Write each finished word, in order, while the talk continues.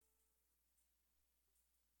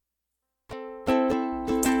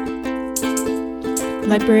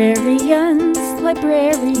Librarians,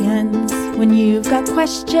 librarians, when you've got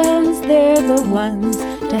questions, they're the ones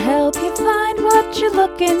to help you find what you're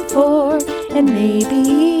looking for, and maybe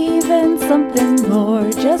even something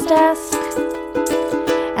more. Just ask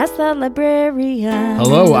the librarian.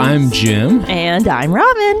 Hello, I'm Jim. And I'm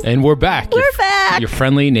Robin. And we're back. We're back. Your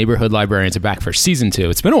friendly neighborhood librarians are back for season 2.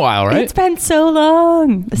 It's been a while, right? It's been so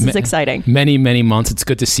long. This is exciting. Many, many months. It's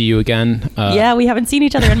good to see you again. Yeah, we haven't seen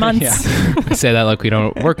each other in months. Yeah. I say that like we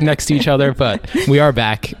don't work next to each other, but we are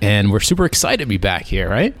back, and we're super excited to be back here,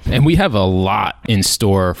 right? And we have a lot in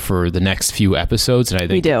store for the next few episodes, and I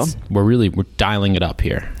think we're dialing it up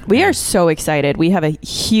here. We are so excited. We have a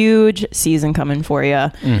huge season coming for you.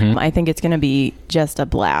 Mm-hmm. I think it's going to be just a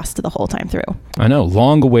blast the whole time through. I know.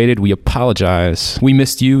 Long awaited. We apologize. We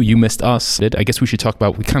missed you. You missed us. I guess we should talk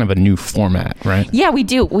about kind of a new format, right? Yeah, we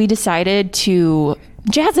do. We decided to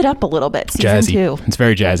jazz it up a little bit. Season 2. It's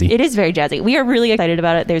very jazzy. It is very jazzy. We are really excited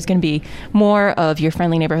about it. There's going to be more of your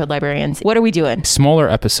friendly neighborhood librarians. What are we doing? Smaller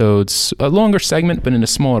episodes, a longer segment, but in a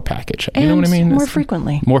smaller package. You know what I mean? More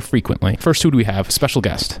frequently. More frequently. First, who do we have? Special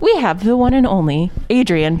guest. We have the one and only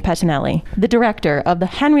Adrian Pettinelli, the director of the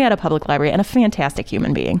Henrietta Public Library and a fantastic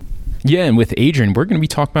human being. Yeah, and with Adrian, we're going to be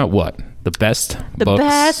talking about what? The best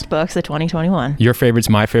books of 2021. Your favorites,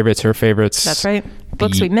 my favorites, her favorites. That's right.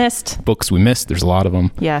 Books we missed. Books we missed. There's a lot of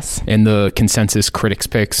them. Yes. And the consensus critics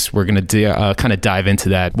picks, we're going to kind of dive into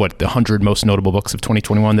that, the 100 most notable books of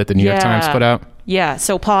 2021 that the New York Times put out. Yeah.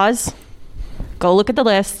 So pause. Go look at the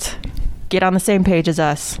list. Get on the same page as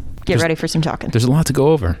us. Get ready for some talking. There's a lot to go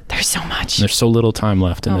over. There's so much. There's so little time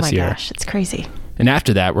left in this year. Oh my gosh. It's crazy. And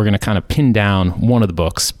after that, we're going to kind of pin down one of the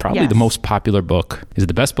books, probably the most popular book. Is it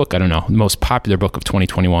the best book? I don't know. The most popular book of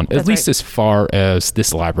 2021, at least as far as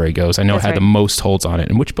this library goes. I know it had the most holds on it.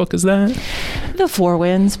 And which book is that? The Four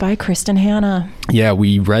Winds by Kristen Hanna. Yeah,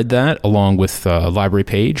 we read that along with library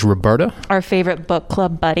page, Roberta. Our favorite book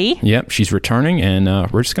club buddy. Yep, she's returning,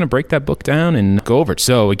 and we're just going to break that book down and go over it.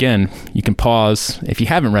 So again, you can pause. If you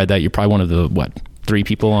haven't read that, you're probably one of the, 3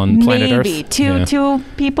 people on planet Earth? Maybe. Two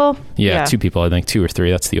people? Yeah, 2 people, I think. 2 or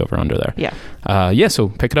 3. That's the over-under there. Yeah. So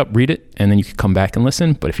pick it up, read it, and then you can come back and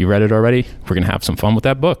listen. But if you read it already, we're going to have some fun with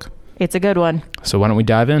that book. It's a good one. So why don't we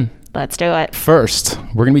dive in? Let's do it. First,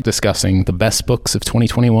 we're going to be discussing the best books of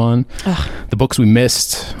 2021, the books we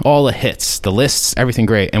missed, all the hits, the lists, everything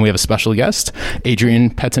great. And we have a special guest,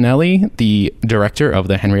 Adrian Pettinelli, the director of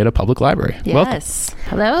the Henrietta Public Library. Yes. Welcome.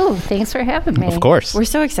 Hello. Thanks for having me. Of course. We're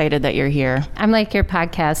so excited that you're here. I'm like your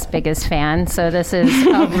podcast's biggest fan, so this is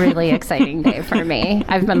a really exciting day for me.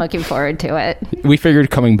 I've been looking forward to it. We figured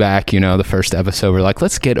coming back, the first episode, we're like,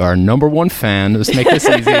 let's get our number 1 fan. Let's make this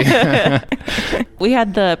easy. We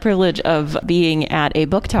had the privilege of being at a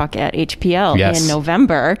book talk at HPL in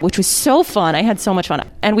November, which was so fun. I had so much fun.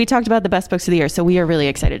 And we talked about the best books of the year, so we are really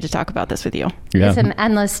excited to talk about this with you. Yeah. It's an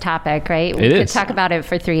endless topic, right? We could talk about it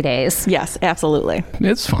for 3 days. Yes, absolutely.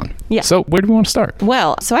 It's fun. Yeah. So where do we want to start?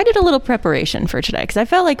 Well, so I did a little preparation for today because I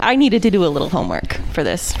felt like I needed to do a little homework for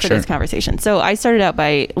this conversation. So I started out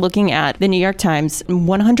by looking at the New York Times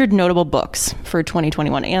 100 notable books for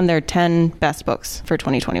 2021 and their 10 best books for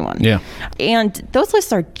 2021. Yeah. And those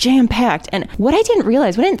lists are jam-packed. And what I didn't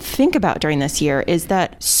realize, what I didn't think about during this year is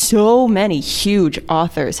that so many huge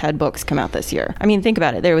authors had books come out this year. I mean, think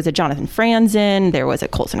about it. There was a Jonathan Franzen, there was a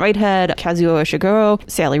Colson Whitehead, Kazuo Ishiguro,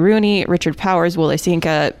 Sally Rooney, Richard Powers, Wole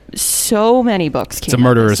Soyinka. So many books came out. It's a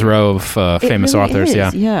murderer's row of famous authors.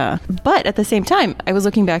 Yeah. But at the same time, I was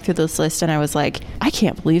looking back through this list and I was like, I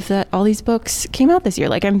can't believe that all these books came out this year.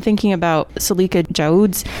 Like, I'm thinking about Salika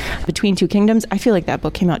Jaoud's Between Two Kingdoms. I feel like that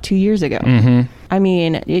book came out 2 years ago. Mm-hmm. I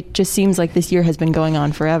mean, it just seems like this year has been going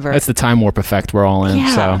on forever. That's the time warp effect we're all in.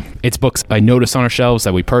 Yeah. So it's books I notice on our shelves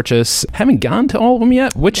that we purchase. Haven't gone to all of them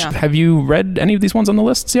yet. Have you read any of these ones on the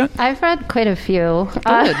lists yet? I've read quite a few.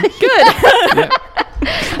 Good.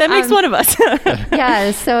 That makes one of us. Yeah.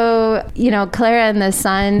 So, Clara and the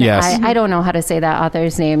Sun. Yes. I don't know how to say that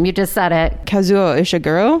author's name. You just said it. Kazuo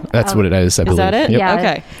Ishiguro. That's what it is, I believe. Is that it? Yep. Yeah.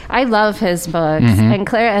 Okay. I love his books. Mm-hmm. And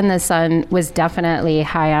Clara and the Sun was definitely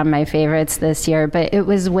high on my favorites this year, but it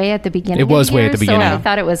was way at the beginning. It was way at the beginning. So I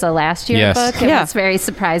thought it was a last year book. I was very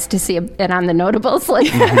surprised to see it on the notables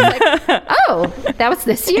list. I was like, oh, that was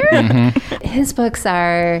this year? Mm-hmm. His books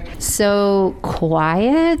are so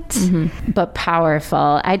quiet, but powerful.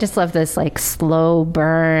 beautiful. I just love this like slow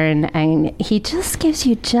burn, and he just gives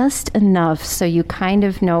you just enough so you kind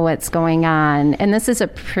of know what's going on. And this is a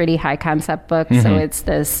pretty high concept book, so it's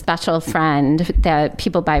this special friend that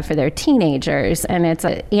people buy for their teenagers, and it's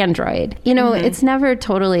an android. You know, it's never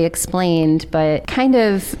totally explained, but kind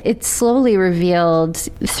of it's slowly revealed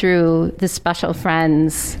through the special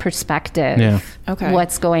friend's perspective. Yeah. Okay.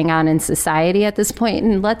 What's going on in society at this point.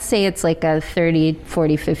 And let's say it's like a 30,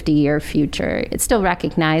 40, 50 year future. It's still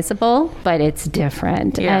recognizable, but it's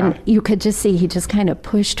different. Yeah. And you could just see he just kind of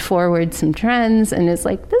pushed forward some trends and is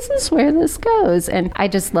like, this is where this goes. And I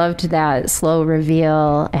just loved that slow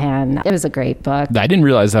reveal, and it was a great book. I didn't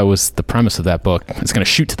realize that was the premise of that book. It's going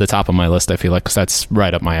to shoot to the top of my list, I feel like, because that's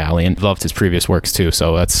right up my alley, and loved his previous works too.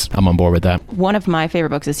 So I'm on board with that. One of my favorite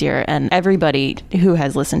books this year, and everybody who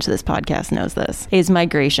has listened to this podcast knows this, is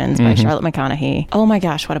Migrations by Charlotte McConaughey. Oh my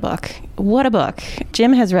gosh, what a book. What a book.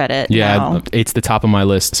 Jim has read it. Yeah, now. It's the top of my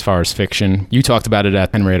list as far as fiction. You talked about it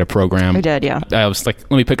at Henrietta program. I did, yeah. I was like,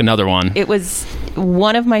 let me pick another one. It was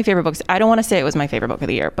one of my favorite books. I don't want to say it was my favorite book of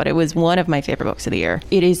the year, but it was one of my favorite books of the year.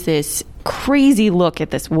 It is this crazy look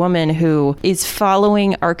at this woman who is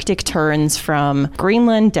following Arctic terns from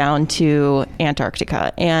Greenland down to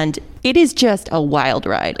Antarctica. And it is just a wild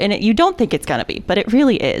ride. And you don't think it's going to be, but it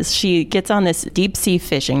really is. She gets on this deep sea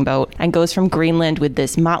fishing boat and goes from Greenland with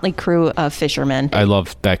this motley crew of fishermen. I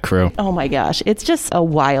love that crew. Oh my gosh. It's just a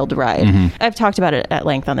wild ride. I've talked about it at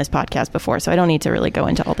length on this podcast before, so I don't need to really go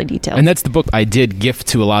into all the details. And that's the book I did gift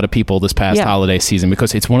to a lot of people this past holiday season,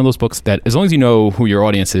 because it's one of those books that as long as you know who your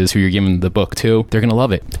audience is, who you're giving the book to, they're going to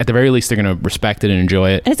love it. At the very least, they're going to respect it and enjoy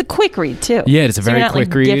it. And it's a quick read too. Yeah, it's a very you're not,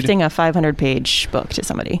 quick read. Gifting a 500-page book to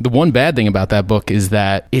somebody. The one bad thing about that book is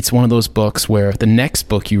that it's one of those books where the next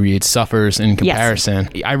book you read suffers in comparison.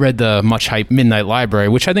 Yes. I read the much hyped Midnight Library,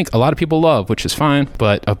 which I think a lot of people love, which is fine,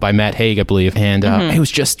 but by Matt Haig, I believe. And it was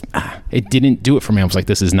just, it didn't do it for me. I was like,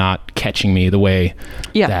 this is not catching me the way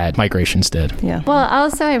that Migrations did. Yeah. Well,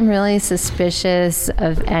 also, I'm really suspicious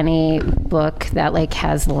of any book that like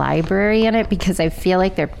has library in it, because I feel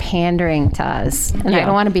like they're pandering to us, and I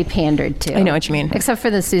don't want to be pandered to. I know what you mean. Except for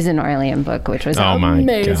the Susan Orlean book, which was amazing.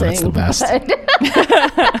 My God, that's the best.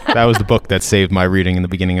 That was the book that saved my reading in the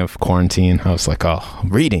beginning of quarantine. I was like, oh,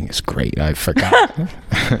 reading is great. I forgot.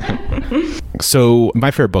 So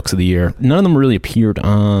my favorite books of the year, none of them really appeared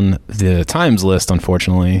on the Times list,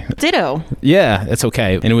 unfortunately. Ditto. Yeah, it's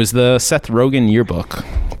okay. And it was the Seth Rogen yearbook,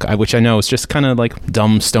 which I know is just kind of like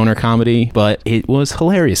dumb stoner comedy, but it was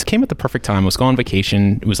hilarious. It came at the perfect time. I was going on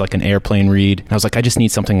vacation. It was like an airplane read. And I was like, I just need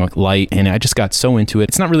something like light. And I just got so into it.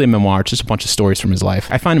 It's not really a memoir. It's just a bunch of stories from his life.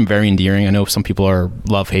 I find him very endearing. I know some people are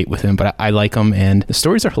love-hate with him, but I like him. And the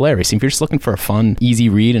stories are hilarious. If you're just looking for a fun, easy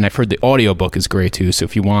read, and I've heard the audiobook is great too. So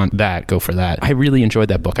if you want that, go for that. I really enjoyed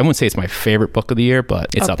that book. I wouldn't say it's my favorite book of the year,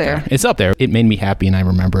 but it's up there. It's up there. It made me happy, and I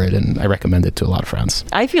remember it, and I recommend it to a lot of friends.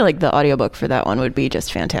 I feel like the audiobook for that one would be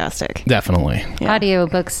just fantastic. Definitely. Yeah.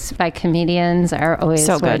 Audiobooks by comedians are always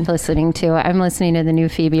so worth listening to. I'm listening to the new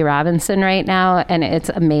Phoebe Robinson right now, and it's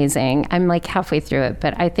amazing. I'm like halfway through it,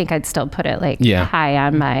 but I think I'd still put it like high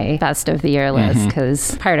on my best of the year list,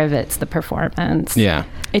 because part of it's the performance. Yeah.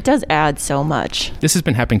 It does add so much. This has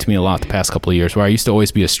been happening to me a lot the past couple of years, where I used to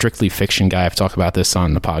always be a strictly fiction guy. I've talked about this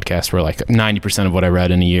on the podcast, where like 90% of what I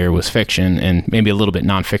read in a year was fiction and maybe a little bit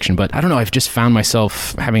nonfiction. But I don't know, I've just found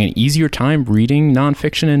myself having an easier time reading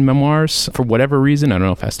nonfiction and memoirs for whatever reason. I don't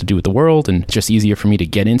know if it has to do with the world, and it's just easier for me to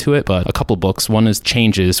get into it. But a couple books. One is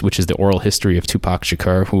Changes, which is the oral history of Tupac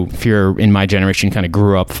Shakur, who, if you're in my generation, kind of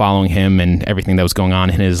grew up following him and everything that was going on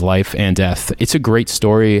in his life and death. It's a great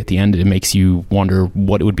story. At the end, it makes you wonder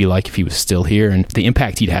what it would be like if he was still here, and the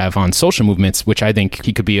impact he'd have on social movements, which I think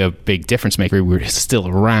he could be a big difference maker if we were still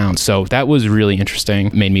around. So that was really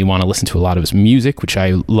interesting. Made me want to listen to a lot of his music, which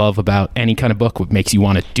I love about any kind of book. What makes you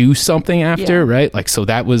want to do something after, right? Like, so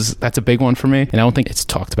that's a big one for me, and I don't think it's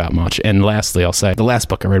talked about much. And lastly, I'll say the last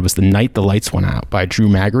book I read was The Night the Lights Went Out by Drew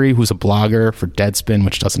Magary, who's a blogger for Deadspin,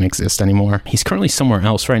 which doesn't exist anymore. He's currently somewhere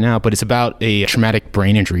else right now, but it's about a traumatic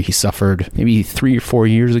brain injury he suffered maybe 3 or 4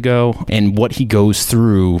 years ago, and what he goes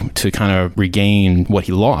through to kind of regain what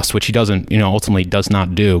he lost, which he doesn't, ultimately does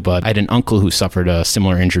not do. But I had an uncle who suffered a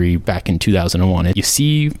similar injury back in 2001. And you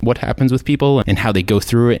see what happens with people and how they go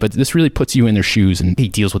through it, but this really puts you in their shoes, and he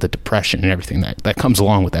deals with the depression and everything that comes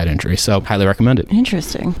along with that injury. So highly recommend it.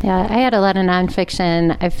 Interesting. Yeah, I had a lot of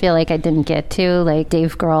nonfiction I feel like I didn't get to, like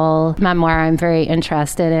Dave Grohl memoir I'm very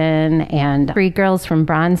interested in, and Three Girls from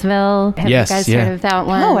Bronzeville. Have you guys heard of that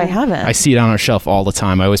one? No, I haven't. I see it on our shelf all the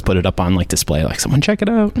time. I always put it up on like display, like someone check it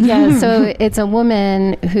out. Yeah, so it's a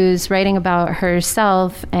woman who's writing about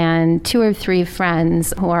herself, and 2 or 3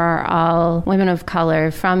 friends who are all women of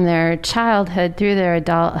color from their childhood through their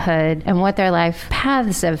adulthood, and what their life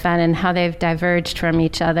paths have been and how they've diverged from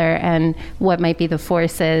each other and what might be the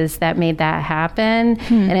forces that made that happen.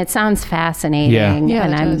 And it sounds fascinating. Yeah.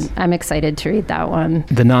 And I'm excited to read that one.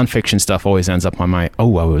 The nonfiction stuff always ends up on my, I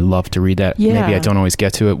would love to read that. Yeah. Maybe I don't always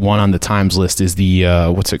get to it. One on the Times list is the,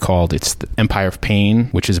 what's it called? It's the Empire of Pain,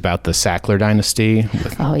 which is about the Sackler dynasty.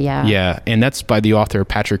 Oh, yeah. Yeah, and that's by the author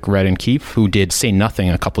Patrick Redden Keefe, who did Say Nothing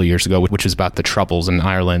a couple of years ago, which is about the Troubles in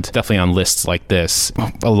Ireland. Definitely on lists like this.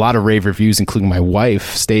 A lot of rave reviews, including my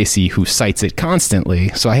wife, Stacy, who cites it constantly.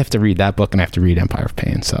 So I have to read that book and I have to read Empire of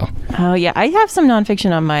Pain. So. Oh, yeah. I have some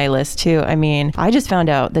nonfiction on my list, too. I mean, I just found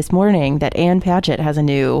out this morning that Ann Patchett has a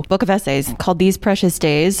new book of essays called These Precious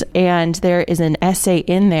Days. And there is an essay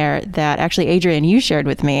in there that actually, Adrian, you shared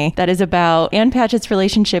with me that is about Ann Patchett's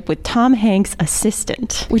relationship with Tom Hanks'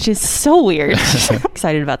 assistant, which is so weird.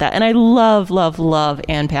 Excited about that. And I love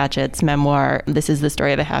Ann Patchett's memoir, This is the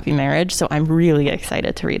Story of a Happy Marriage. So I'm really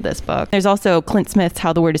excited to read this book. There's also Clint Smith's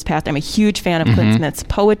How the Word is Passed. I'm a huge fan of Clint Smith's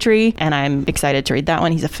poetry, and I'm excited to read that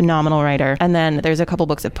one. He's a phenomenal writer. And then there's a couple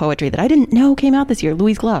books of poetry that I didn't know came out this year.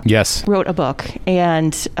 Louise Gluck wrote a book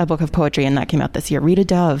of poetry, and that came out this year. Rita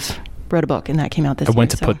Dove wrote a book, and that came out this year. I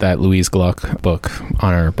went to put that Louise Gluck book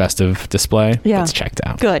on our best of display. Yeah. It's checked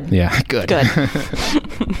out. Good. Yeah, good.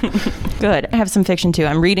 Good. I have some fiction too.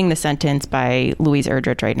 I'm reading The Sentence by Louise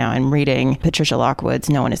Erdrich right now. I'm reading Patricia Lockwood's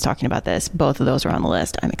No One Is Talking About This. Both of those are on the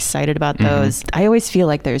list. I'm excited about those. I always feel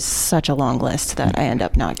like there's such a long list that I end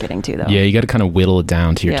up not getting to, though. Yeah, you got to kind of whittle it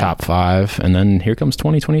down to your top 5, and then here comes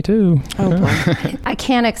 2022. Oh, boy. I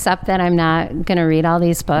can't accept that I'm not going to read all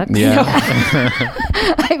these books. Yeah.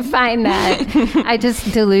 I find that I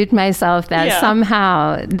just delude myself that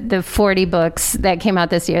somehow the 40 books that came out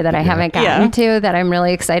this year that I haven't gotten to, that I'm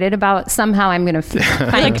really excited about, somehow I'm going to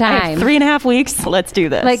find time. 3.5 weeks, let's do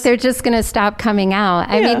this. Like they're just going to stop coming out.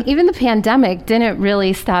 I mean, even the pandemic didn't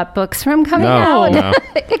really stop books from coming out. No.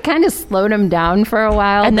 It kind of slowed them down for a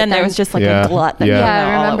while. And then there was just like a glut. That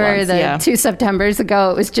I remember the 2 Septembers ago,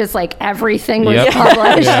 it was just like everything was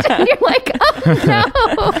published. And you're like,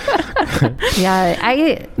 oh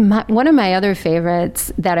no. One of my other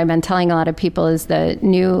favorites that I've been telling a lot of people is the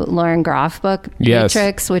new Lauren Groff book,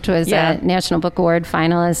 Matrix, which was a National Book Award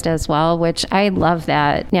finalist as well, which I love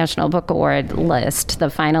that National Book Award list, the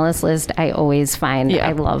finalist list. I always find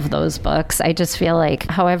I love those books. I just feel like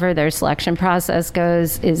however their selection process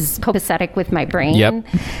goes is copacetic with my brain. Yep.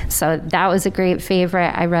 So that was a great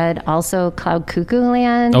favorite. I read also Cloud Cuckoo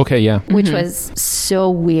Land. Okay, yeah. Which was so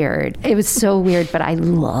weird. It was so weird, but I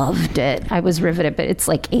loved it. I was riveted, but it's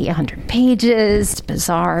like 800 pages. It's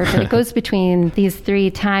bizarre, but it goes between these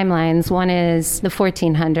 3 timelines. One is the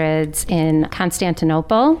 1400s in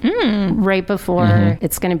Constantinople, right before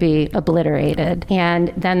it's going to be obliterated.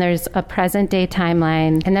 And then there's a present day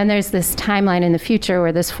timeline. And then there's this timeline in the future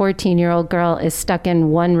where this 14-year-old girl is stuck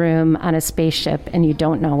in one room on a spaceship and you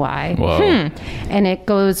don't know why. Whoa. And it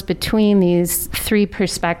goes between these 3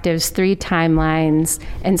 perspectives, 3 timelines,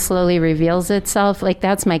 and slowly reveals itself. Like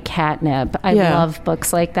that's my catnip. I love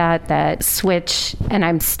books like that switch, and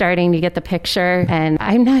I'm starting to get the picture. And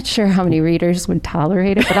I'm not sure how many readers would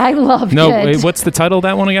tolerate it, but I loved it. Wait, what's the title of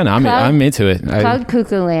that one again? I'm into it. Cloud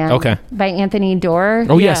Cuckoo Land by Anthony Doerr.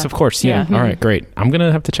 Oh, yes, of course. Yeah. All right, great. I'm going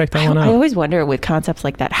to have to check that one out. I always wonder with concepts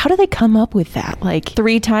like that, how do they come up with that? Like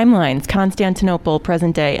 3 timelines, Constantinople,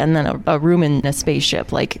 present day, and then a room in a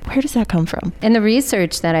spaceship. Like, where does that come from? And the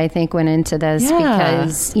research that I think went into this,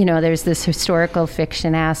 because, there's this historical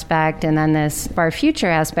fiction aspect and then this far future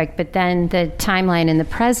aspect, but then the timeline in the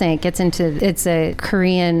present gets into, it's a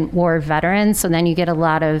Korean War veteran. So then you get a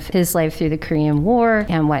lot of his life through the Korean War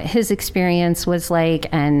and what his experience was like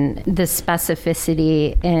and the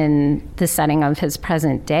specificity in the setting of his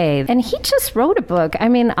present day. And he just wrote a book. I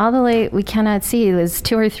mean, All the Light We Cannot See, it was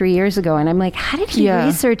 2 or 3 years ago. And I'm like, how did he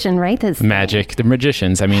research and write this? Magic, the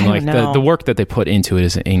magicians. I mean, the work that they put into it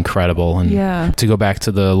is incredible. And to go back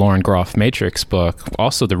to the Lauren Groff Matrix book,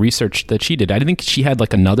 also the research that she did, I think she had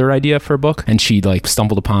like another idea for a book and she like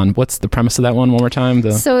stumbled upon, what's the premise of that one more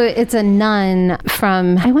time? So it's a nun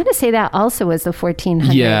from, I want to say that also was the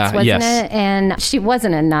 1400s, wasn't it? And she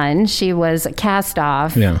wasn't a nun. She was a cast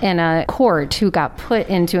off in a court who got put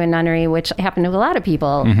into a nunnery, which happened to a lot of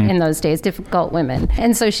people in those days, difficult women.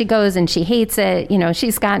 And so she goes and she hates it.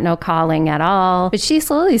 She's got no calling at all, but she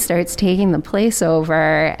slowly starts taking the place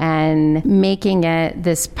over and making it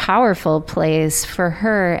this powerful place for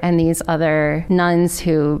her and these other nuns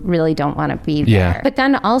who really don't want to be there. Yeah. But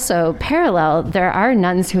then also parallel, there are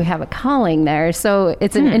nuns who have a calling there. So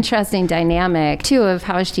it's an interesting dynamic too of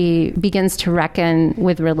how she begins to reckon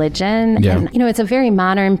with religion. Yeah. And, you know, it's a very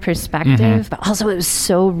modern perspective, but also it was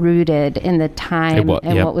so rooted in the time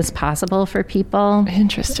and what was possible for people.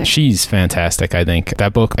 Interesting. She's fantastic, I think.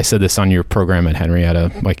 That book, I said this on your program at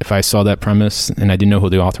Henrietta, like if I saw that premise and I didn't know who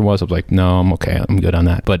the author was, I was like, no, I'm okay. I'm good on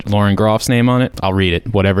that. But Lauren Groff's name on it, I'll read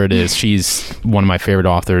it, whatever it is. She's one of my favorite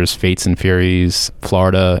authors, Fates and Furies,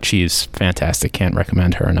 Florida. She's fantastic. Can't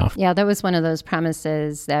recommend her enough. Yeah, that was one of those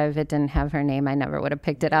premises that if it didn't have her name, I never would have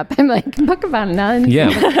picked it up. I'm like, book about nuns. Yeah.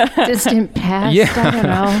 Distant past. Yeah. I don't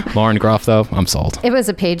know. Lauren Groff, though, I'm sold. It was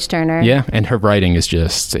a page turner. Yeah, and her writing is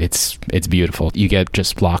just, it's beautiful. You get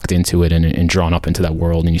just locked into it and drawn up into that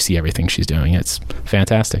world, and you see everything she's doing. It's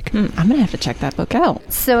fantastic. I'm going to have to check that book out.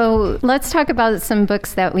 So let's talk about some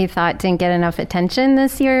books that we thought didn't get enough attention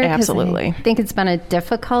this year. 'Cause Absolutely. I think it's been a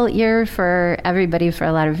difficult year for everybody for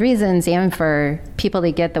a lot of reasons, and for people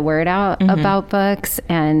to get the word out about books.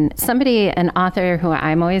 And an author who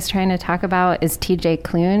I'm always trying to talk about is TJ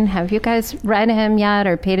Klune. Have you guys read him yet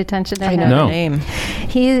or paid attention to him? I know No. the name.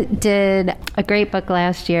 He did a great book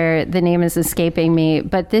last year. The name is escaping me.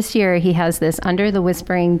 But this year he has this Under the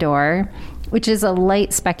Whispering Door, which is a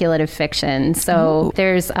light speculative fiction. So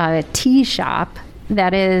there's a tea shop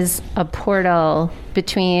that is a portal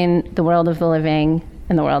between the world of the living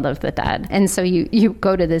and the world of the dead. And so you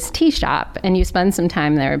go to this tea shop and you spend some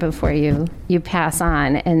time there before you pass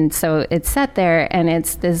on. And so it's set there, and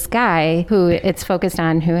it's this guy who it's focused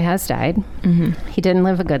on who has died. He didn't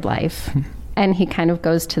live a good life. And he kind of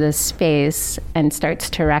goes to this space and starts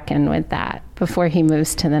to reckon with that before he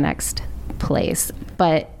moves to the next place.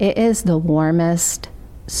 But it is the warmest,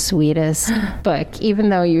 sweetest book, even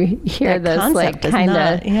though you hear That this like concept is kind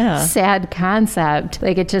not- of yeah. sad concept.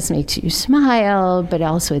 Like it just makes you smile, but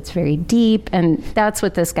also it's very deep. And that's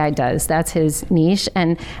what this guy does. That's his niche.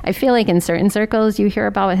 And I feel like in certain circles you hear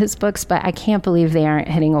about his books, but I can't believe they aren't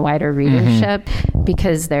hitting a wider readership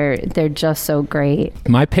because they're just so great.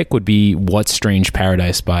 My pick would be What Strange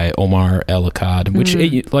Paradise by Omar El-Akkad, which,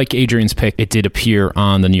 like Adrian's pick, it did appear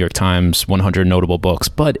on the New York Times 100 Notable Books,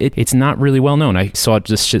 but it's not really well known. I saw it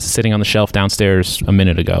just sitting on the shelf downstairs a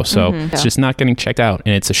minute ago, so it's just not getting checked out.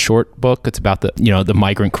 And it's a short book. It's about the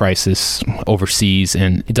migrant crisis overseas,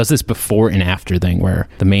 and it does this before and after thing where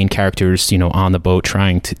the main character's on the boat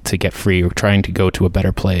trying to get free or trying to go to a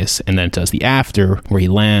better place, and then it does the after where he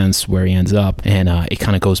lands, where he ends up, and it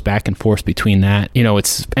kind of goes back and forth between that.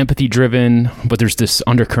 It's empathy driven, but there's this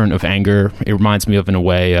undercurrent of anger. It reminds me of, in a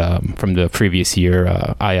way, from the previous year,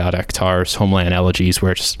 Ayad Akhtar's Homeland Elegies,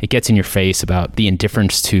 where it gets in your face about the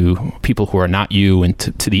indifference to people who are not you and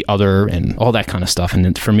to the other and all that kind of stuff.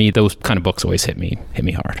 And for me, those kind of books always hit me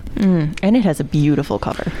hard. And it has a beautiful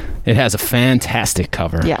cover. It has a fantastic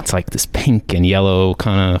cover. Yeah. It's like this pink and yellow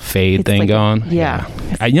kind of fade It's thing like- going. yeah.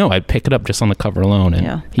 I know. I'd pick it up just on the cover alone. And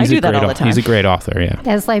Yeah. he's I a do that great all the time. He's a great author. Yeah.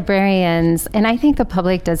 As librarians, and I think the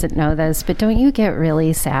public doesn't know this, but don't you get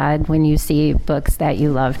really sad when you see books that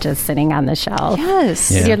you love just sitting on the shelf?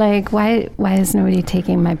 Yes. Yeah. You're like, why is nobody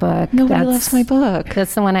taking my book? Nobody loves my book.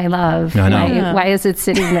 That's the one I love. I know. Why, Yeah. why is it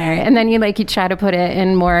sitting there? And then you try to put it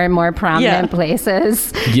in more and more prominent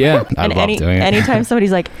places. Yeah. I And love doing it. anytime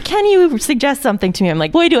somebody's like, can you suggest something to me? I'm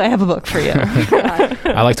like, boy, do I have a book for you.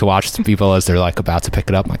 I like to watch people as they're like about to pick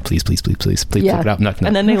it up. I'm like, please pick it up. No.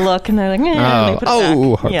 And then they look and they're like, and they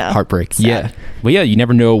put it back. Heartbreak. Sad. Yeah. Well, yeah, you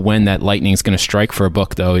never know when that lightning's going to strike for a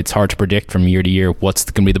book, though. It's hard to predict from year to year what's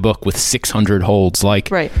going to be the book with 600 holds,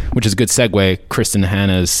 Right. which is a good segue. Kristen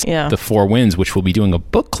Hanna's The Four Winds, which we'll be doing a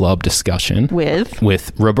book club discussion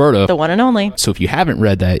with Roberta. The one and only. So if you haven't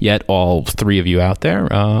read that yet, all three of you out there,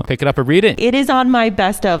 pick it up and read it. It is on my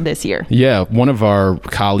best of this year. Yeah, one of our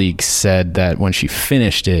colleagues said that when she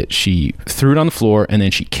finished it, she threw it on the floor and then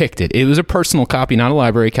she kicked it. It was a personal copy, not a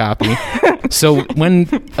library copy. So when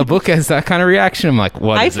a book has that kind of reaction, I'm like,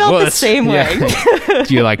 what I is it? felt the What's- same way.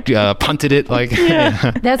 Do you punted it?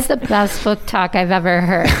 That's the best book talk I've ever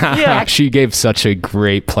heard. Yeah. She gave such a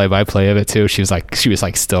great play-by-play of it too. She was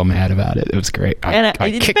like still mad about it. It was great. I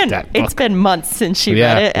kicked that book. It's been months since she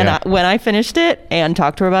Yeah, read it. And yeah. when I finished it and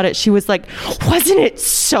talked to her about it, she was like, wasn't it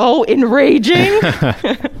so enraging?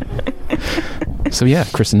 So yeah,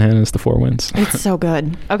 Kristen Hanna's The Four Winds. It's so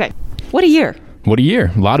good. Okay. What a year. What a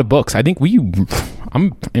year. A lot of books. I think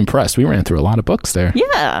I'm impressed. We ran through a lot of books there.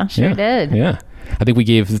 Yeah. Sure did. Yeah. I think we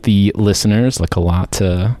gave the listeners a lot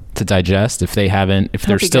to to digest. If there's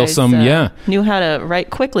Hope you still guys, some, knew how to write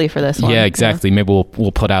quickly for this one. Yeah, exactly. Maybe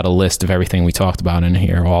we'll put out a list of everything we talked about in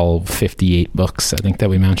here, all 58 books I think that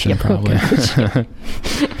we mentioned probably.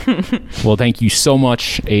 Well, thank you so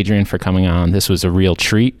much, Adrienne, for coming on. This was a real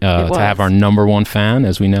treat to have our number one fan,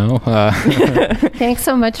 as we know. Thanks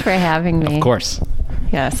so much for having me. Of course.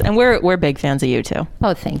 Yes, and we're big fans of you too.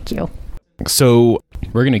 Oh, thank you. So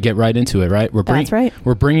we're going to get right into it, right? That's right.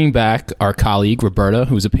 We're bringing back our colleague, Roberta,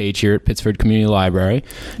 who's a page here at Pittsford Community Library.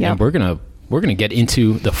 Yep. And we're going to get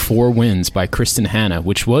into The Four Winds by Kristen Hanna,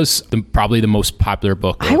 which was probably the most popular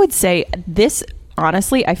book. I would say this,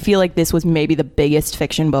 honestly, I feel like this was maybe the biggest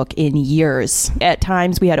fiction book in years. At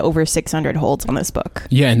times, we had over 600 holds on this book.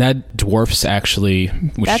 Yeah, and that dwarfs actually,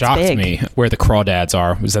 which That's shocked big. me, Where the Crawdads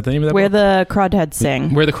Are. Was that the name of that Where book? the Crawdads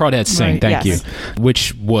Sing. Where the Crawdads Sing, Right, thank yes. you.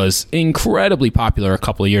 Which was incredibly popular a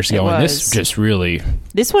couple of years ago. And this just really,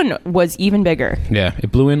 This one was even bigger. yeah,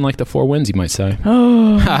 it blew in like the four winds, you might say.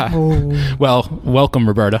 Well, welcome,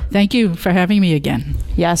 Roberta. Thank you for having me again.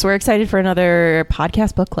 Yes, we're excited for another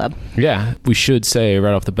podcast book club. Yeah, we should say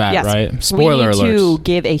right off the bat, Yes. right? Spoiler we need alerts. to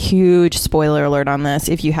give a huge spoiler alert on this.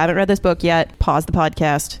 If you haven't read this book yet, pause the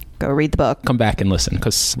podcast, go read the book. Come back and listen,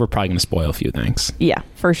 because we're probably going to spoil a few things. Yeah,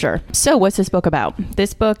 for sure. So what's this book about?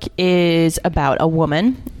 This book is about a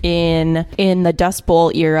woman in the Dust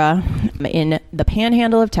Bowl era in the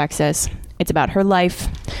panhandle of Texas. It's about her life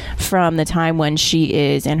from the time when she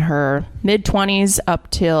is in her mid-20s up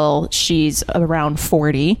till she's around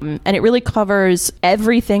 40. And it really covers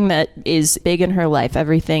everything that is big in her life,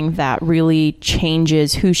 everything that really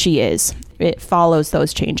changes who she is. It follows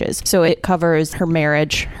those changes. So it covers her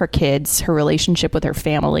marriage, her kids, her relationship with her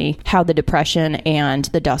family, how the Depression and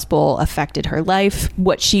the Dust Bowl affected her life,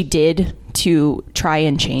 what she did to try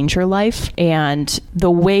and change her life, and the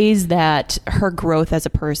ways that her growth as a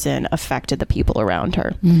person affected the people around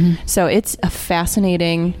her. So it's a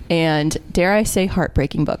fascinating and, dare I say,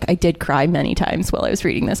 heartbreaking book. I did cry many times while I was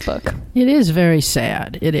reading this book. It is very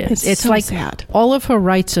sad. It is. It's so like sad. all of her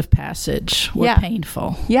rites of passage were Yeah.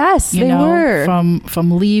 painful. Yes, You they know, were.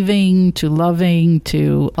 from leaving to loving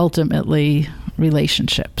to ultimately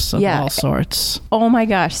relationships of Yeah. all sorts. Oh my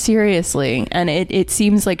gosh, seriously. And it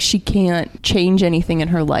seems like she can't change anything in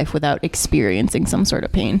her life without experiencing some sort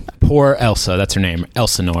of pain. Poor Elsa, that's her name,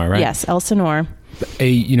 Elsinore, right? Yes, Elsinore.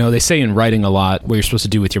 They say in writing a lot, what you're supposed to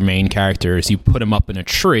do with your main characters, you put them up in a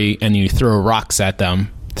tree and you throw rocks at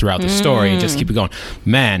them throughout the story and just keep it going.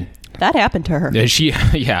 Man, That happened to her.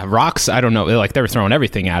 rocks, I don't know, like they were throwing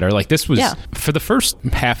everything at her. Like this was, Yeah. for the first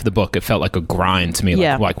half of the book, it felt like a grind to me.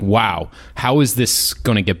 Yeah. Like wow, how is this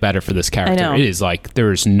going to get better for this character? know. It is like, it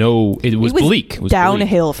was bleak. It was bleak.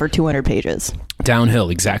 downhill for 200 pages. Downhill,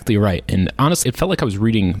 exactly right. And honestly, it felt like I was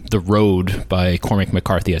reading The Road by Cormac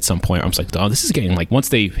McCarthy at some point. I was like, oh, this is getting like, once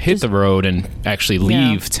they hit the road and actually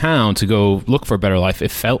leave town to go look for a better life, it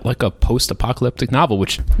felt like a post-apocalyptic novel,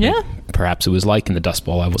 which perhaps it was like in the Dust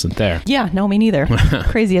Bowl. I wasn't there. Yeah, no, me neither.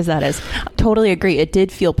 Crazy as that is. Totally agree. It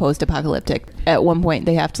did feel post-apocalyptic. At one point,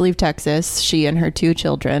 they have to leave Texas, she and her two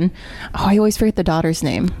children. Oh, I always forget the daughter's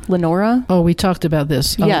name. Lenora? Oh, we talked about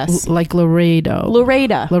this. Yes. Like Laredo.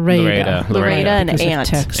 Loretta. Loretta. and Because of aunt.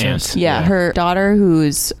 Texas. Yeah, her daughter,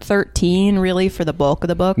 who's 13, really, for the bulk of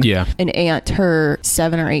the book. Yeah. And aunt, her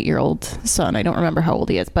 7 or 8 year old son. I don't remember how old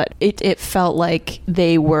he is, but it felt like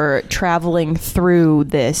they were traveling through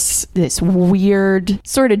this weird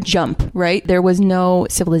sort of jump, right? There was no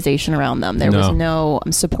civilization around them. There was no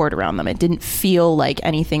support around them. It didn't feel like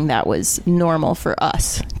anything that was normal for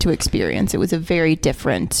us to experience. It was a very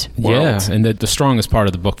different world. Yeah, and the strongest part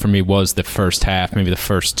of the book for me was the first half, maybe the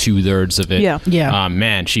first 2/3 of it. Yeah.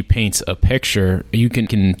 Man, she paints a picture. You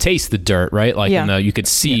can taste the dirt, right? Like you could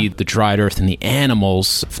see the dried earth and the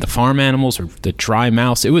animals, the farm animals or the dry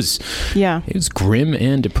mouse. It was grim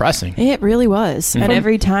and depressing. It really was. And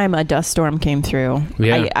every time a dust storm came through,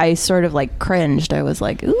 I sort of like cringed. I was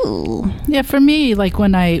like, ooh. Yeah, for me, like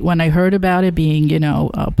when I heard about it being,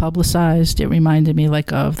 publicized, it reminded me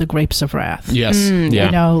like of The Grapes of Wrath. Yes.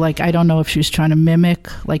 Yeah. Like I don't know if she was trying to mimic,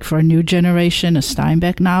 like for a new generation, a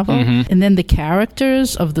Steinbeck novel. And then the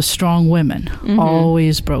characters of the strong women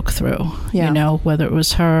always broke through, whether it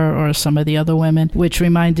was her or some of the other women, which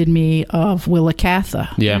reminded me of Willa Cather.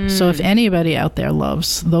 Yeah. So if anybody out there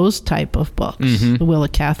loves those type of books, the Willa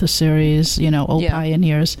Cather series, Old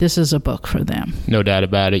Pioneers, this is a book for them. No doubt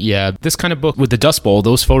about it. Yeah. This kind of book with the Dust Bowl,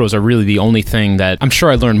 those photos are really the only thing that I'm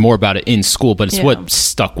sure I learned more about it in school, but it's what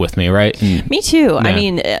stuck with me, right? And me too. I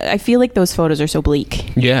mean, I feel like those photos are so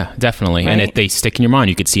bleak. yeah, definitely. Right? And they stick in your mind.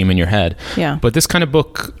 You could see them in your head. Yeah. But this kind of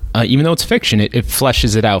book, even though it's fiction, it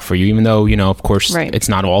fleshes it out for you, even though, of course, it's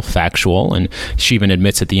not all factual. And she even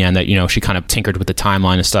admits at the end that, she kind of tinkered with the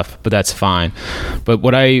timeline and stuff, but that's fine. But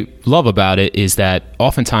what I love about it is that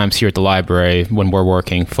oftentimes here at the library, when we're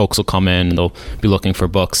working, folks will come in and they'll be looking for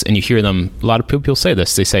books, and you hear them, a lot of people say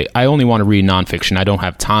this, they say, I only want to read nonfiction. I don't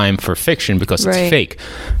have time for fiction because it's fake.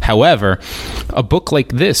 However, a book like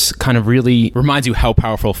this kind of really reminds you how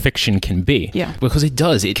powerful fiction can be. Yeah. Because it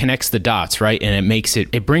does. It connects the dots, right? And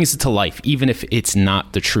it brings it to life, even if it's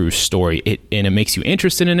not the true story. And it makes you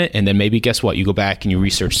interested in it. And then maybe, guess what? You go back and you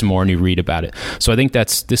research some more and you read about it. So I think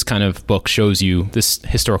this kind of book shows you, this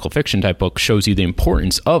historical fiction type book shows you the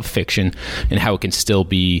importance of fiction and how it can still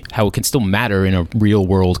matter in a real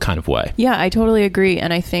world kind of way. Yeah, I totally agree.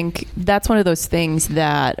 And I think that's one of those things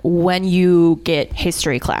that when you get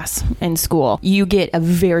history class in school, you get a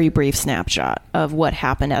very brief snapshot of what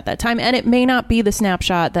happened at that time. And it may not be the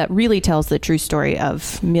snapshot that really tells the true story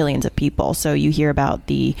of millions of people. So you hear about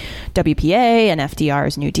the WPA and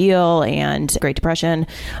FDR's New Deal and Great Depression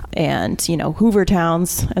and, Hoover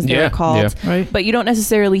Towns, as they were called. Yeah. Right. But you don't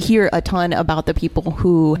necessarily hear a ton about the people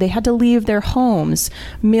who they had to leave their homes.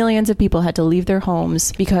 Millions of people had to leave their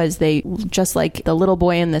homes because they, just like the little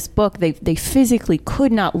boy in this book, they physically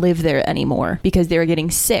could not live there anymore because they were getting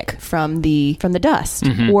sick from the dust,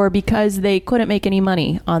 or because they couldn't make any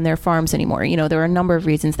money on their farms anymore. There were a number of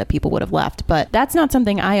reasons that people would have left, but that's not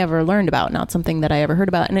something I ever learned about, not something that I ever heard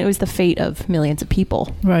about. And it was the fate of millions of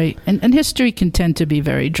people. Right. And history can tend to be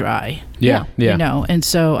very dry. Yeah. And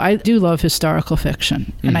so I do love historical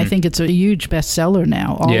fiction. And I think it's a huge bestseller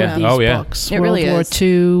now. All of these books. It World really War is.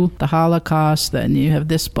 II, the Holocaust, then you have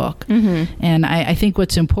this book. And I think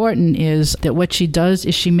what's important is that what she does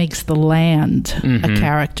is she makes the land a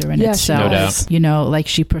character in itself. No doubt. Like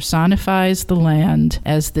she personifies the land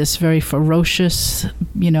as this very ferocious,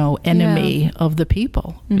 enemy of the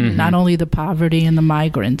people. Not only the poverty and the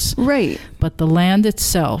migrants. Right. But the land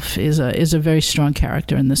itself is a very strong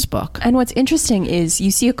character in this book. And what's interesting is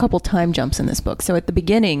you see a couple time jumps in this book. So at the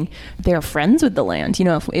beginning, they're friends with the land.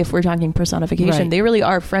 If we're talking personification, they really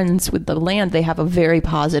are friends with the land. They have a very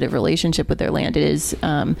positive relationship with their land. It is,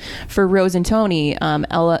 for Rose and Tony,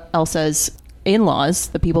 Elsa's in-laws,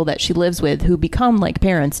 the people that she lives with, who become like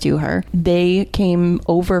parents to her, they came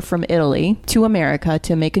over from Italy to America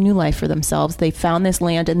to make a new life for themselves. They found this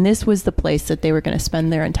land, and this was the place that they were going to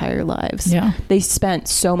spend their entire lives. Yeah. They spent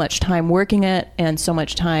so much time working it and so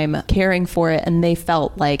much time caring for it, and they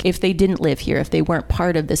felt like if they didn't live here, if they weren't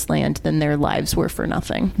part of this land, then their lives were for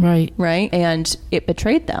nothing. Right. And it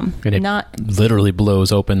betrayed them. And it literally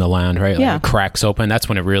blows open the land, right? Yeah. Like it cracks open. That's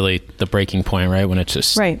when it really, the breaking point, right? When it's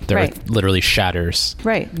just, literally shatters.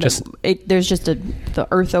 Right. There's just the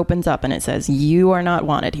earth opens up and it says, you are not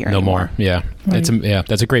wanted here anymore. No more. Yeah. Right.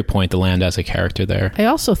 That's a great point. The land as a character there. I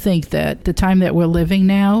also think that the time that we're living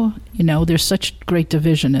now, there's such great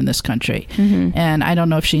division in this country. And I don't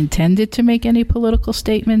know if she intended to make any political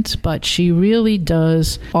statements, but she really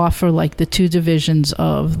does offer like the two divisions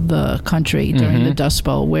of the country during the Dust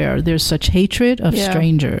Bowl, where there's such hatred of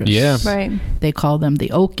strangers. Yeah. Right. They call them the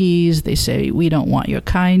Okies. They say, we don't want your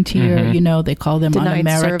kind here. They call them Denied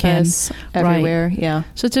un-American. service everywhere. Right. Yeah.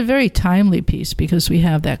 So it's a very timely piece because we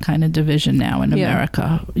have that kind of division now in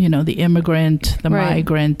America. The immigrant, the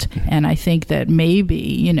migrant. And I think that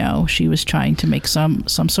maybe, she was trying to make some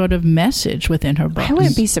sort of message within her books. I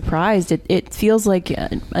wouldn't be surprised. It feels like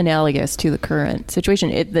analogous to the current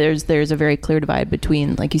situation. There's a very clear divide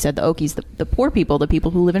between, like you said, the Okies, the poor people, the people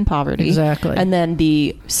who live in poverty. Exactly. And then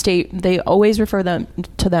the state, they always refer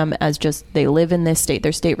to them as just, they live in this state,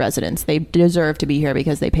 they're state residents. They deserve to be here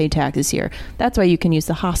because they pay taxes here. That's why you can use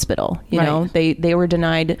the hospital. They were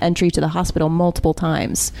denied entry to the hospital multiple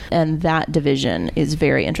times. And that division is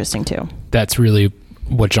very interesting too. That's really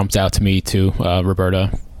what jumped out to me too,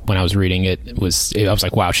 Roberta. When I was reading it, I was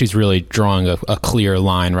like, wow, she's really drawing a clear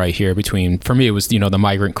line right here between, for me, it was, the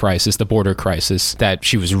migrant crisis, the border crisis, that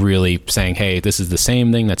she was really saying, hey, this is the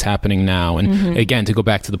same thing that's happening now. And again, to go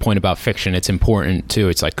back to the point about fiction, it's important too.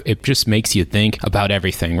 It's like, it just makes you think about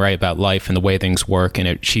everything, right? About life and the way things work.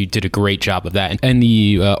 And she did a great job of that. And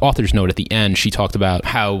the author's note at the end, she talked about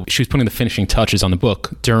how she was putting the finishing touches on the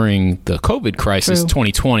book during the COVID crisis,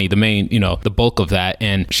 2020, the main, the bulk of that.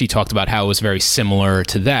 And she talked about how it was very similar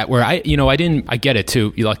to that, where I get it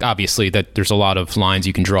too. Obviously that there's a lot of lines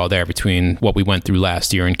you can draw there between what we went through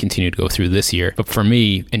last year and continue to go through this year. But for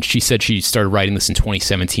me, and she said she started writing this in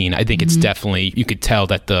 2017, I think it's definitely, you could tell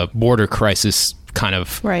that the border crisis kind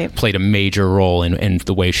of Right. played a major role in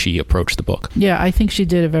the way she approached the book. Yeah, I think she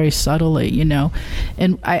did it very subtly, you know.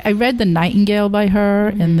 And I read The Nightingale by her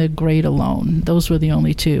and The Great Alone. Those were the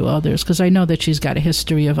only two others, because I know that she's got a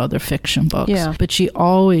history of other fiction books. Yeah. But she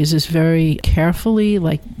always is very carefully,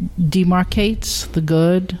 like, demarcates the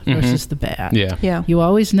good versus the bad. Yeah. Yeah. You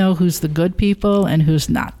always know who's the good people and who's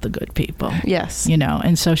not the good people. Yes. You know,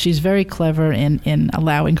 and so she's very clever in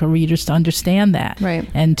allowing her readers to understand that. Right.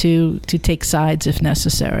 And to take sides if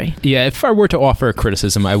necessary. Yeah, if I were to offer a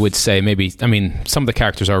criticism, I would say maybe, I mean, some of the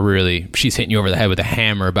characters are really, she's hitting you over the head with a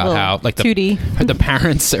hammer about Well, how, like, 2D. the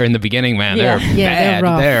parents are in the beginning, man, Yeah. they're Yeah, they're bad.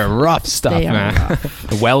 rough. They're rough stuff, They are man. rough.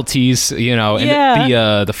 The Welties, you know, and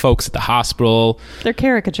Yeah. the folks at the hospital, They're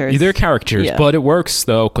caricatures. they're characters, Yeah. but it works,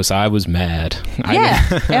 though, because I was mad.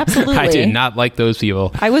 Yeah, absolutely. I did not like those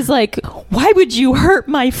people. I was like, why would you hurt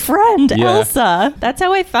my friend, Yeah. Elsa? That's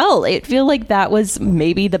how I felt. I feel like that was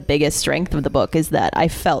maybe the biggest strength of the book, is that I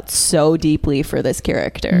felt so deeply for this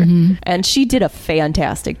character. And she did a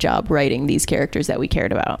fantastic job writing these characters that we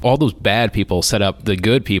cared about. All those bad people set up the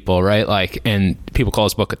good people, right? Like, and people call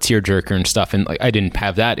this book a tearjerker and stuff. And like, I didn't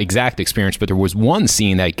have that exact experience, but there was one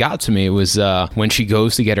scene that got to me. It was when she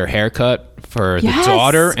goes to get her hair cut for the Yes.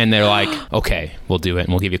 daughter, and they're like, okay, we'll do it and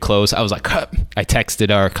we'll give you clothes. I was like, huh. I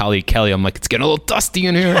texted our colleague Kelly, I'm like, it's getting a little dusty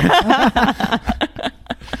in here.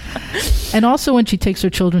 And also when she takes her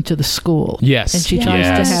children to the school. Yes. And she Yes. tries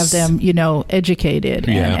to Yes. have them, you know, educated.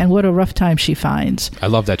 Yeah. And what a rough time she finds. I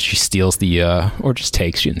love that she steals the or just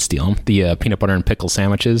takes, she didn't steal them, the peanut butter and pickle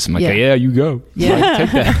sandwiches. I'm like, Yeah. yeah, you go. Yeah. Like,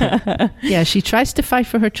 take that. Yeah, she tries to fight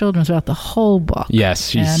for her children throughout the whole book. Yes,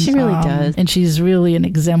 She really does. And she's really an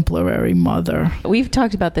exemplary mother. We've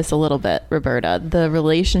talked about this a little bit, Roberta. The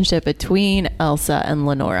relationship between Elsa and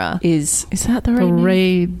Lenora is that the right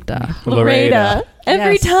name? Pareda. Loreda.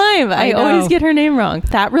 Every Yes, time. I I always know. get her name wrong.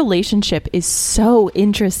 That relationship is so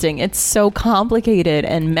interesting. It's so complicated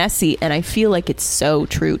and messy, and I feel like it's so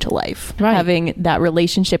true to life. Right. Having that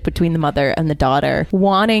relationship between the mother and the daughter,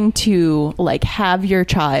 wanting to like have your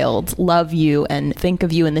child love you and think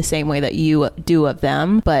of you in the same way that you do of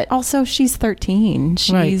them, but also she's 13.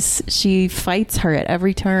 She fights her at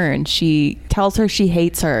every turn. She tells her she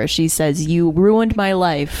hates her. She says, "You ruined my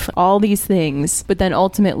life." All these things, but then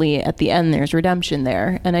ultimately at the end there's redemption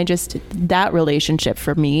there. And I just, that relationship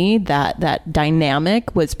for me, that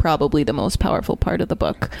dynamic was probably the most powerful part of the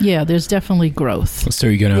book. Yeah, there's definitely growth. So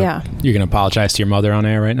you're gonna apologize to your mother on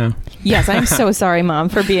air right now? Yes, I'm so sorry, Mom,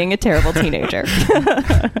 for being a terrible teenager.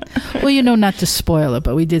 Well, you know, not to spoil it,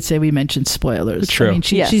 but we did say we mentioned spoilers. True. I mean,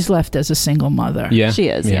 Yes. she's left as a single mother. Yeah, She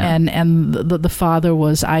is, yeah. And the father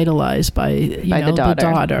was idolized by the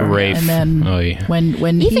daughter. Rafe. And then Oy. when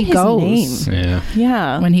Even he his goes, name. Yeah.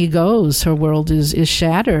 Yeah. when he goes, her world is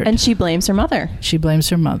shattered. And she blames her mother, she blames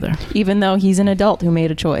her mother. even though he's an adult who made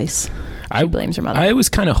a choice. She blames her mother. I was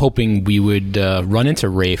kind of hoping we would run into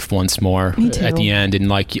Rafe once more Me too. at the end, and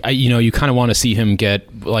like you kind of want to see him get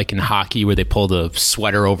like in hockey where they pull the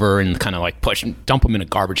sweater over and kind of like dump him in a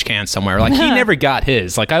garbage can somewhere. Like he never got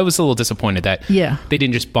his. Like I was a little disappointed that they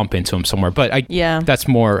didn't just bump into him somewhere. But that's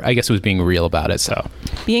more. I guess it was being real about it. So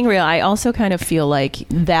Being real, I also kind of feel like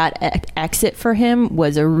that exit for him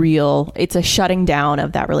was it's a shutting down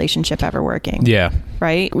of that relationship ever working. yeah.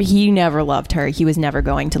 Right? He never loved her. He was never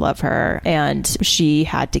going to love her. And she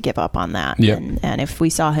had to give up on that. Yeah. And if we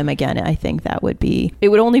saw him again, I think it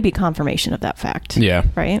would only be confirmation of that fact. Yeah.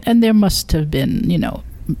 Right? And there must have been,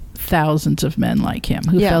 thousands of men like him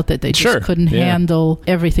who felt that they just couldn't handle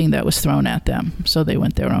everything that was thrown at them. So they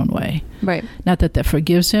went their own way. Right. Not that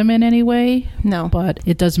forgives him in any way. No. But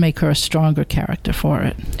it does make her a stronger character for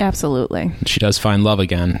it. Absolutely. She does find love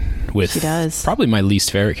again with She does. probably my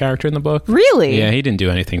least favorite character in the book. Really? Yeah, he didn't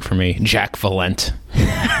do anything for me. Jack Valent.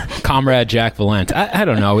 Comrade Jack Valent. I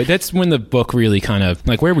don't know. That's when the book really kind of,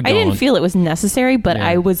 like, where are we I going? didn't feel it was necessary, but Yeah.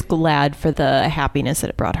 I was glad for the happiness that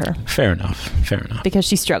it brought her Fair enough. because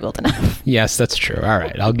she struggled enough. Yes, that's true. All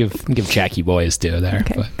right. I'll give Jackie Boy his due there.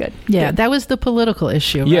 Okay, but- good. Yeah, Good. that was the political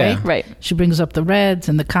issue, Yeah. right? Right. She brings up the Reds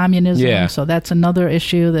and the communism. Yeah. So that's another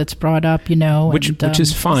issue that's brought up, Which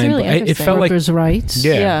is fine. really but it interesting. felt like, workers' rights.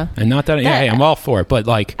 yeah. And not that, hey, I'm all for it, but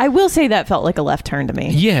like, I will say that felt like a left turn to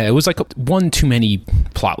me. yeah, it was like one too many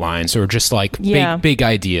plot lines or just like Yeah. big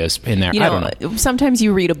ideas in there. You I know, don't know. sometimes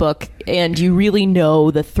you read a book and you really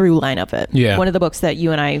know the through line of it. Yeah. One of the books that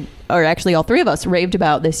you and I, or actually all three of us, raved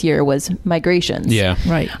about this year was Migrations. Yeah.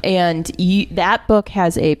 Right. And that book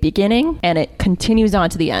has a beginning and it continues on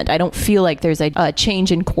to the end. I don't feel like there's a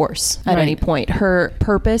change in course at Right. any point. Her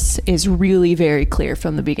purpose is really very clear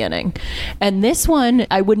from the beginning. And this one,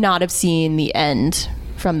 I would not have seen the end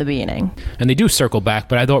from the beginning. And they do circle back,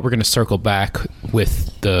 but I thought we're going to circle back with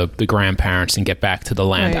the grandparents and get back to the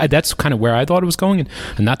land. Right. That's kind of where I thought it was going.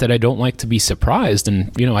 And not that I don't like to be surprised.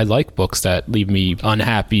 And, I like books that leave me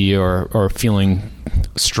unhappy or feeling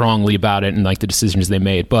strongly about it and like the decisions they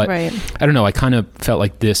made. But right. I don't know. I kind of felt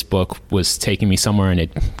like this book was taking me somewhere and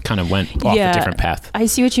it kind of went off a different path. I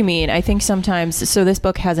see what you mean. I think sometimes, so this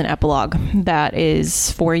book has an epilogue that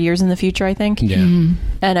is 4 years in the future, I think. Yeah. Mm-hmm.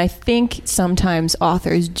 And I think sometimes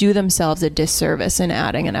authors do themselves a disservice in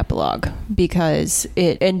adding an epilogue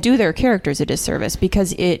and do their characters a disservice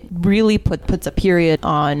because it really puts a period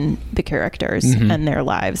on the characters and their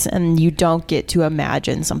lives, and you don't get to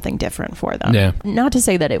imagine something different for them. Yeah. Not to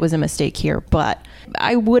say that it was a mistake here, but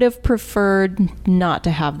I would have preferred not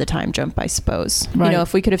to have the time jump, I suppose. Right.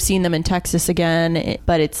 If we could have seen them in Texas again,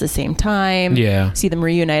 but it's the same time. Yeah. See them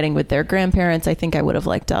reuniting with their grandparents. I think I would have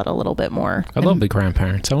liked that a little bit more. I love the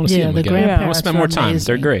grandparents. I want to see them again. I want to spend more time. Amazing.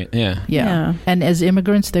 They're great. Yeah. And as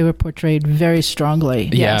immigrants, they were portrayed very strongly.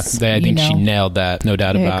 Yes. I think she nailed that. No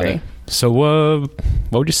doubt about it. So what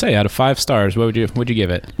would you say out of 5 stars? What would you give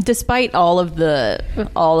it? Despite all of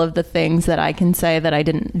the things that I can say that I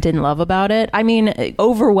didn't love about it, I mean,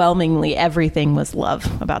 overwhelmingly everything was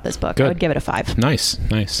love about this book. Good. I would give it a 5. Nice.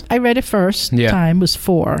 I read it first time was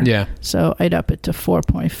 4. Yeah. So I'd up it to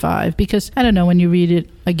 4.5 because I don't know, when you read it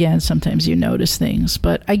again, sometimes you notice things,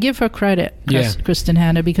 but I give her credit, Kristen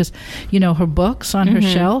Hanna, because her books on her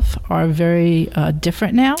shelf are very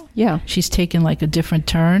different now. Yeah. She's taken like a different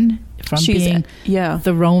turn from She's being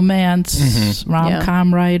the romance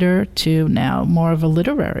rom-com writer to now more of a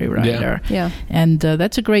literary writer. Yeah. And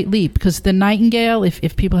that's a great leap because The Nightingale,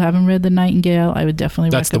 if people haven't read The Nightingale, I would definitely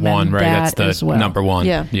recommend that. That's the one, right? That's the as well. number one.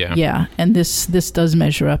 Yeah. Yeah. And this does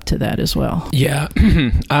measure up to that as well. Yeah.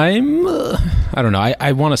 I don't know.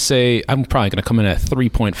 I want to say I'm probably going to come in at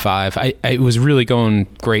 3.5. It was really going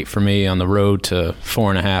great for me on the road to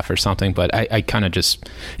 4.5 or something, but I kind of just,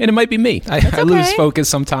 and it might be me. I lose focus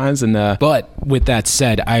sometimes. And but with that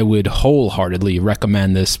said, I would wholeheartedly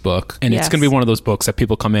recommend this book. And it's going to be one of those books that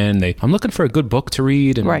people come in, I'm looking for a good book to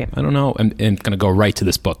read. And I don't know. I'm going to go right to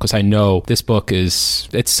this book because I know this book it's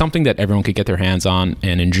something that everyone could get their hands on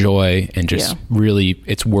and enjoy and just really,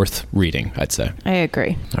 it's worth reading, I'd say. I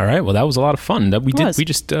agree. All right. Well, that was a lot of fun. We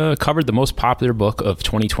just covered the most popular book of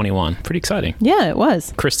 2021. Pretty exciting. Yeah, it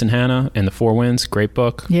was. Kristen Hanna and the Four Winds. Great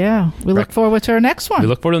book. Yeah. We look forward to our next one. We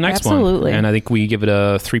look forward to the next one. Absolutely. And I think we give it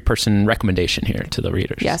a 3-person recommendation here to the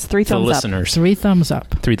readers. Yes, 3 thumbs up. To the listeners. 3 thumbs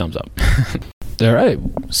up. 3 thumbs up. All right.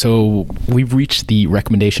 So we've reached the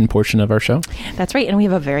recommendation portion of our show. That's right. And we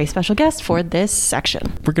have a very special guest for this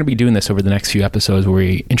section. We're going to be doing this over the next few episodes where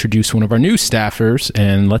we introduce one of our new staffers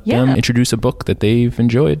and let them introduce a book that they've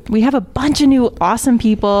enjoyed. We have a bunch of new awesome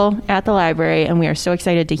people at the library, and we are so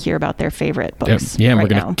excited to hear about their favorite books. Yeah, and we're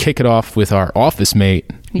going to kick it off with our office mate,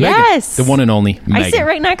 yes! Megan, the one and only Megan. I sit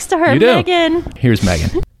right next to her, you do. Megan. Here's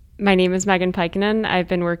Megan. My name is Megan Pikinen. I've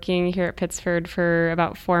been working here at Pittsford for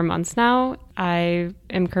about 4 months now. I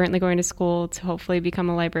am currently going to school to hopefully become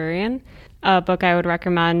a librarian. A book I would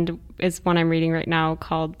recommend is one I'm reading right now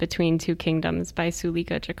called Between Two Kingdoms by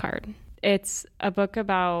Sulika Jacquard. It's a book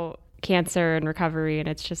about cancer and recovery, and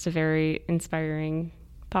it's just a very inspiring,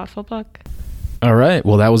 thoughtful book. All right.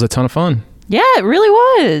 Well, that was a ton of fun. Yeah, it really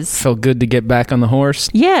was. Felt good to get back on the horse.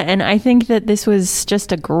 Yeah, and I think that this was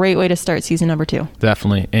just a great way to start season number 2.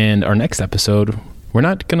 Definitely. And our next episode, we're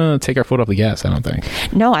not going to take our foot off the gas, I don't think.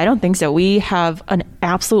 No, I don't think so. We have an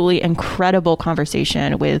absolutely incredible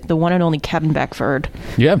conversation with the one and only Kevin Beckford.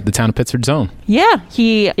 Yeah, the Town of Pittsford Zone. Yeah,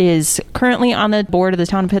 he is currently on the board of the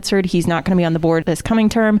Town of Pittsford. He's not going to be on the board this coming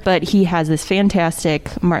term, but he has this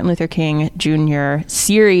fantastic Martin Luther King Jr.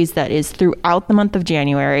 series that is throughout the month of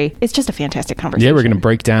January. It's just a fantastic conversation. Yeah, we're going to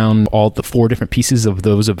break down all the 4 different pieces of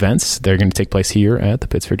those events. They're going to take place here at the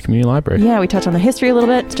Pittsford Community Library. Yeah, we touch on the history a little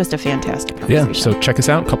bit. It's just a fantastic conversation. Yeah, so check us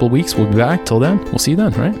out in a couple of weeks. We'll be back. Till then, we'll see you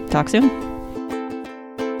then, right? Talk soon.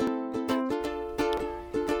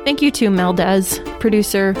 Thank you to Mel Dez,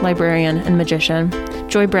 producer, librarian, and magician,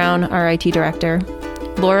 Joy Brown, our IT director,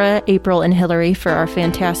 Laura, April, and Hillary for our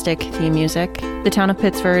fantastic theme music, the Town of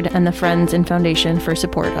Pittsford, and the Friends and Foundation for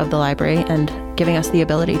support of the library and giving us the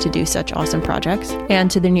ability to do such awesome projects, and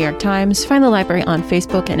to the New York Times. Find the library on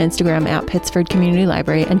Facebook and Instagram at Pittsford Community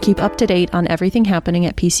Library, and keep up to date on everything happening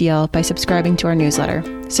at PCL by subscribing to our newsletter.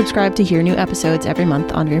 Subscribe to hear new episodes every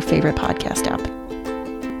month on your favorite podcast app.